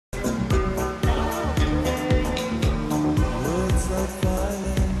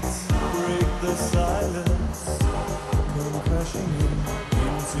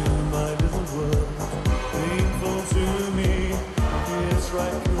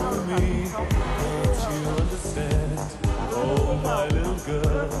right through me. Don't you understand? Oh, my little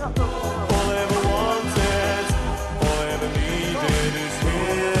girl. All I ever wanted, all I ever needed is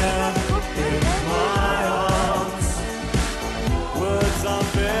here in my arms. Words are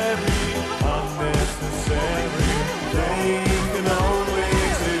very unnecessary. They can only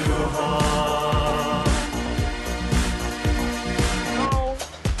do harm.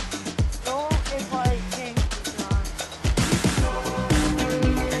 No, if I change the song.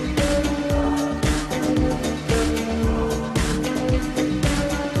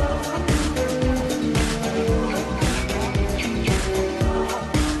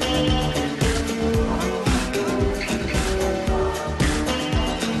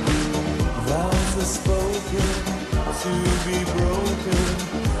 Vows are spoken to be broken.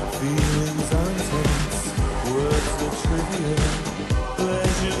 Feelings untense, words are trivial.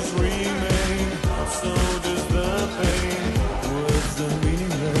 Pleasures remain, so does the pain. Words are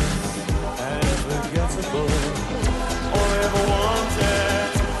meaningless and forgettable. All I ever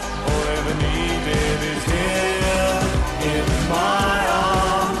wanted, all I ever needed is here in my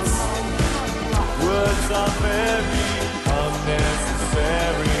arms. Words are very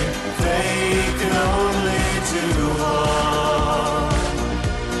unnecessary. They can only do harm.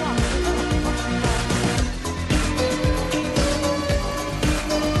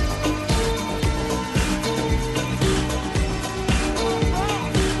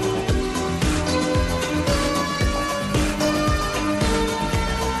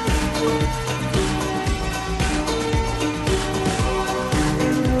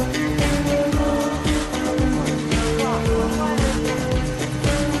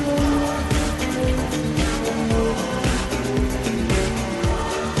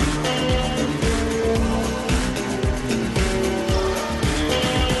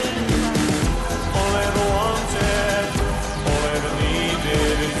 All I ever wanted, all I ever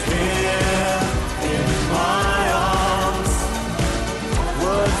needed is here in my arms.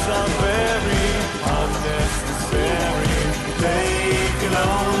 Words are very unnecessary. They can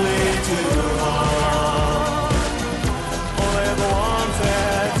only do harm. All I ever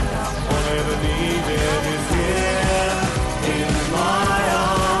wanted, all I ever needed is here in my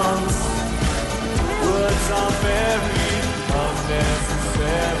arms. Words are very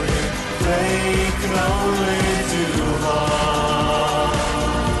unnecessary. They can only do harm.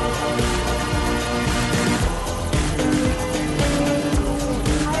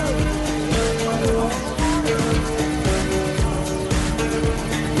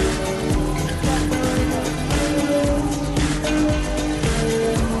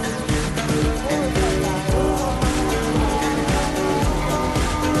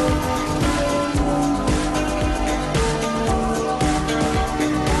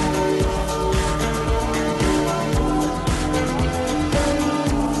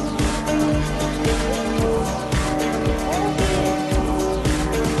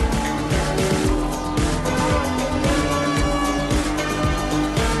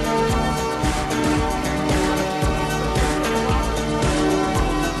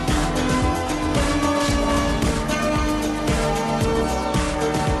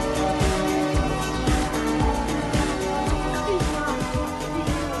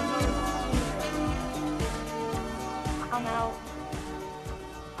 I'm out.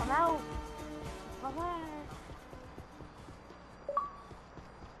 I'm out. Bye-bye.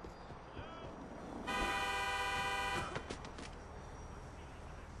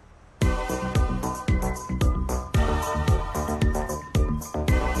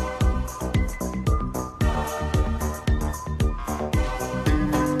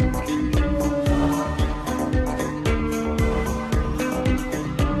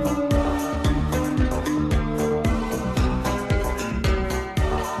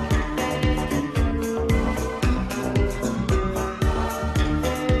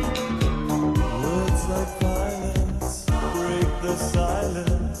 Words like violence break the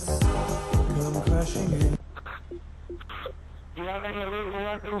silence. Come crashing in. Do you have any illegal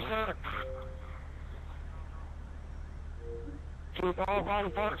weapons, sir? Keep all body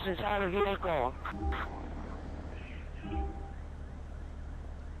parts inside the vehicle.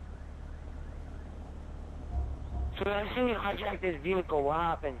 So I see you hijacked this vehicle. What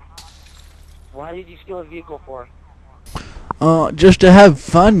happened? Why did you steal a vehicle for? Just to have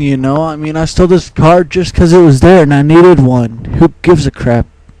fun, you know. I mean, I stole this car just 'cause it was there and I needed one. Who gives a crap?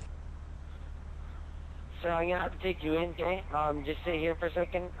 So I'm gonna have to take you in, okay? Just stay here for a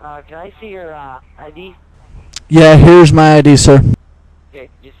second. Can I see your ID? Yeah, here's my ID, sir. Okay,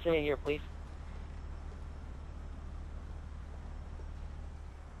 just stay here, please.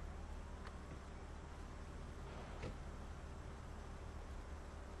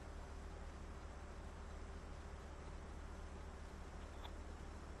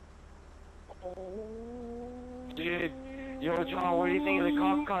 Dude, yo, John, what do you think of the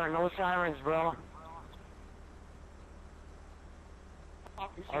cop car? No sirens, bro.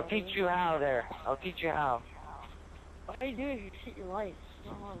 I'll teach you how there. I'll teach you how. All you do is you shoot your lights.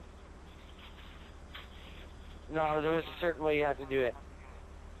 No, there's a certain way you have to do it.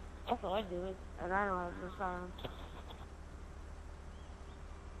 That's how I do it, and I don't have no silence.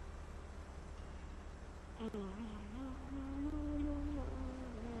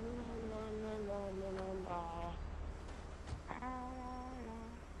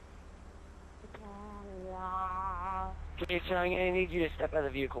 Okay, sir, I'm gonna need you to step out of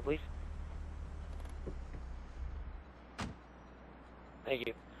the vehicle, please. Thank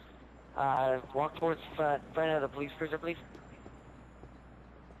you. Walk towards front of the police cruiser, please.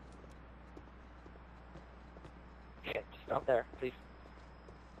 Okay, stop there, please.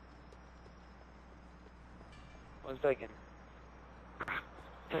 1 second.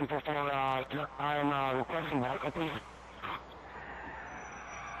 I'm requesting backup, please.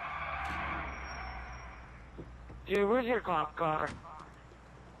 Dude, where's your cop car?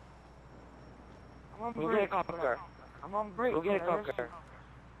 I'm on We'll break. get a cop car. I'm on break. We'll get a but cop this car.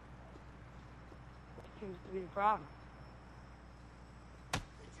 seems to be the problem.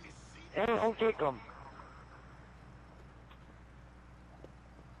 Hey, don't kick him.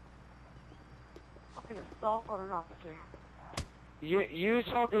 I'm gonna assault on an officer. You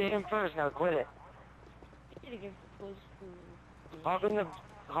assaulted him first, now quit it. Get against the police.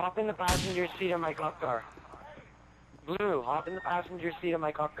 Hop in the passenger seat of my cop car. Blue, hop in the passenger seat of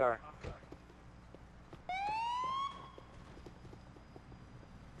my cop car.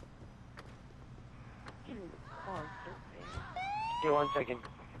 Get in the car, Okay, 1 second.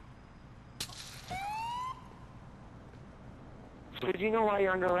 So, do you know why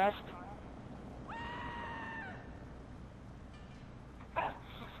you're under arrest?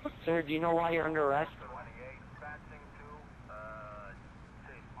 Sir, do you know why you're under arrest?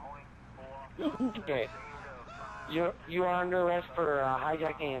 Okay. You are under arrest for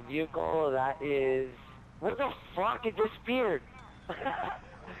hijacking a vehicle that is... What the fuck? It disappeared.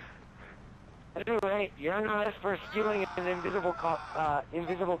 Anyway, you're under arrest for stealing an invisible car.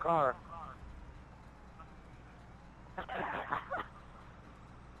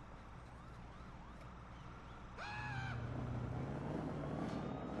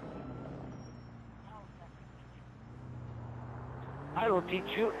 I will teach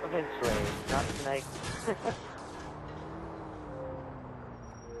you eventually, not tonight.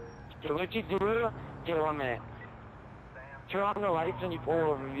 Okay, what you do, okay, 1 minute. Turn on the lights when you pull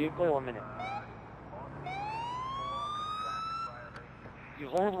over the vehicle, 1 minute. You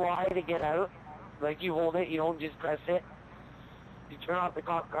hold Y to get out, like you hold it, you don't just press it. You turn off the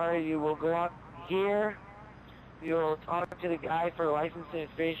cop car, you will go up here, you'll talk to the guy for license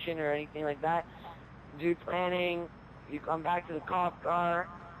registration or anything like that, do planning, you come back to the cop car,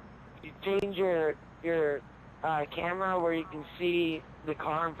 you change your camera where you can see the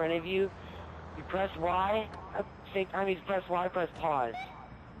car in front of you, you press Y, at the same time you press Y, press pause,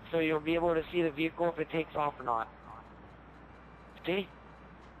 so you'll be able to see the vehicle if it takes off or not. See?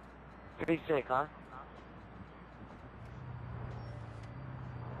 Pretty sick, huh?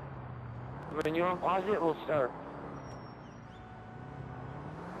 When you unpause it, we'll start.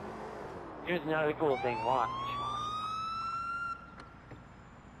 Here's another cool thing, watch.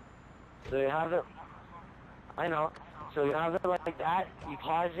 So you have it, I know, so you have it like that, you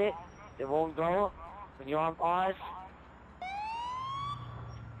pause it, it won't go. When you unpause,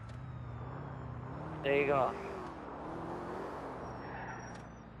 there you go.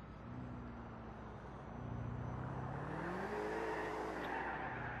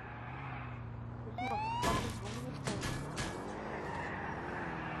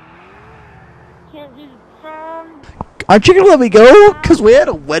 Can't do the song. Aren't you gonna let me go? Cause we had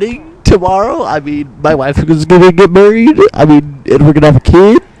a wedding tomorrow. I mean, my wife is gonna get married. I mean, and we're gonna have a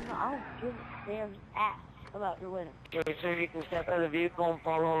kid. No, I don't give a damn ass about your wedding. Okay, so you can step out of the vehicle and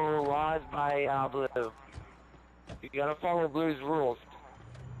follow laws by Blue. You gotta follow Blue's rules.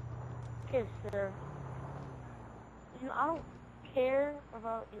 Okay, sir. You know, I don't care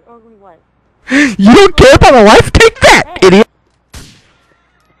about your ugly wife. You don't care about my wife? Take that, idiot!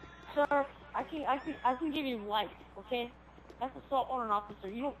 Sir, I can give you life, okay? That's assault on an officer.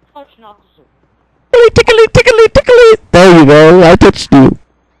 You don't touch an officer. Tickly, tickly, tickly. There you go. I touched you.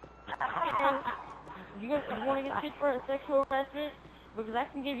 You want to get hit for a sexual harassment? Because I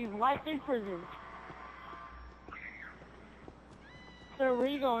can give you life in prison. Sir, where are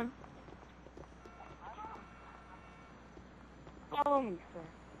you going? Follow me, sir.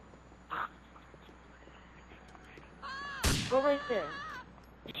 Go right there.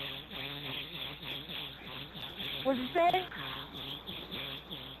 What'd you say?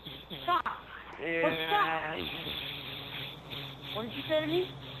 Stop. Yeah. What did you say to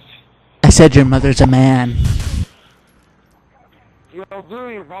me? I said your mother's a man. Yo, Blue,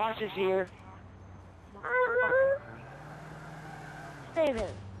 your boss is here. Stay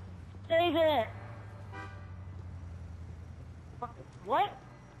there. Stay there. What?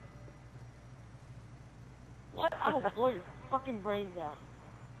 What? I will blow your fucking brains out.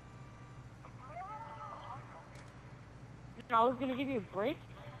 I was gonna give you a break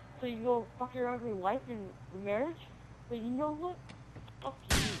so you go fuck your ugly wife in marriage, but you know what? Fuck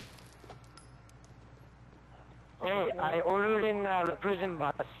you. Hey, I ordered in the prison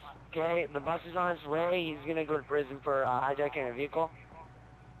bus. Okay, the bus is on its way. He's gonna go to prison for hijacking a vehicle.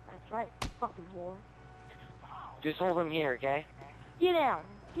 That's right, fucking whore. Just hold him here, okay? Get down.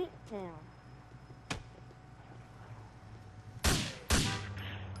 Get down.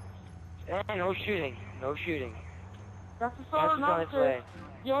 Hey, no shooting. No shooting. That's the Bus sort is of on its way. nonsense.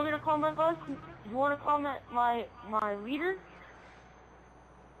 You want me to call my boss? You want to call my leader?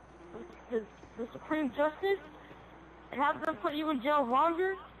 The Supreme Justice? And have them put you in jail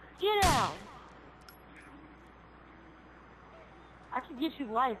longer? Get out! I could get you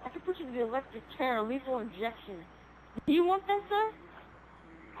life. I could put you to the electric chair, a lethal injection. Do you want that, sir?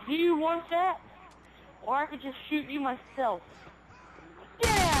 Do you want that? Or I could just shoot you myself.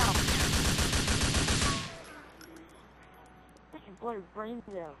 Get out! I can blow your brains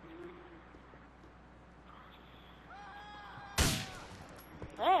out.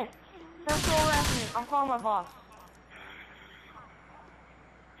 Hey! Don't go around me. I'm calling my boss.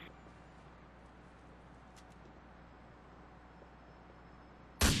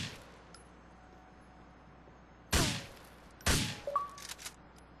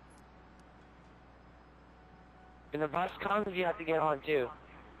 When the bus comes, you have to get on too.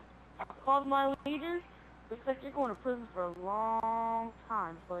 I called my leader. Looks like you're going to prison for a long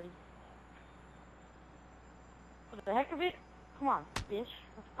time, buddy. For the heck of it, come on, bitch.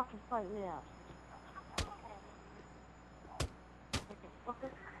 Let's fucking fight it out. Fucker.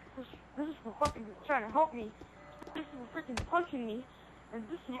 This is for fucking trying to help me. This is for freaking punching me. And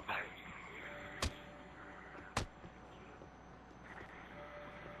this is...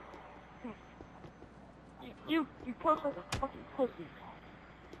 You pose like a fucking pussy.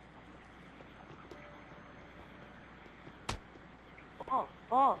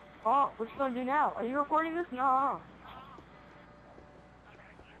 Oh, what you gonna do now? Are you recording this? No.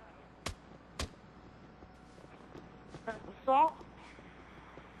 Assault?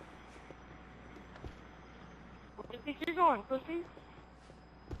 Where do you think you're going, pussy?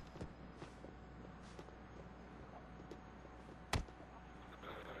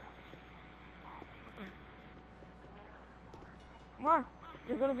 Come on.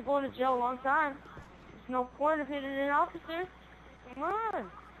 You're gonna be going to jail a long time. There's no point of hitting an officer. Come on.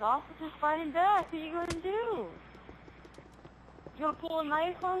 The officer's fighting back. What are you gonna do? You gonna pull a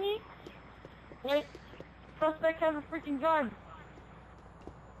knife on me? Wait. Suspect has a freaking gun.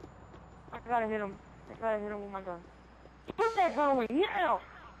 I gotta hit him. with my gun. Put that gun away now!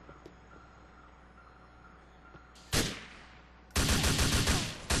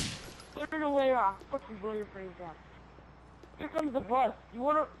 Put it away or I'll fucking blow your brains out. Here comes the bus. You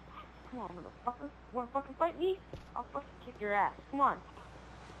wanna... Come on, motherfucker. You wanna fucking fight me? I'll fucking kick your ass. Come on.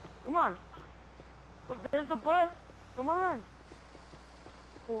 Come on. Look, there's the bus. Come on.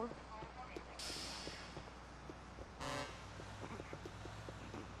 4,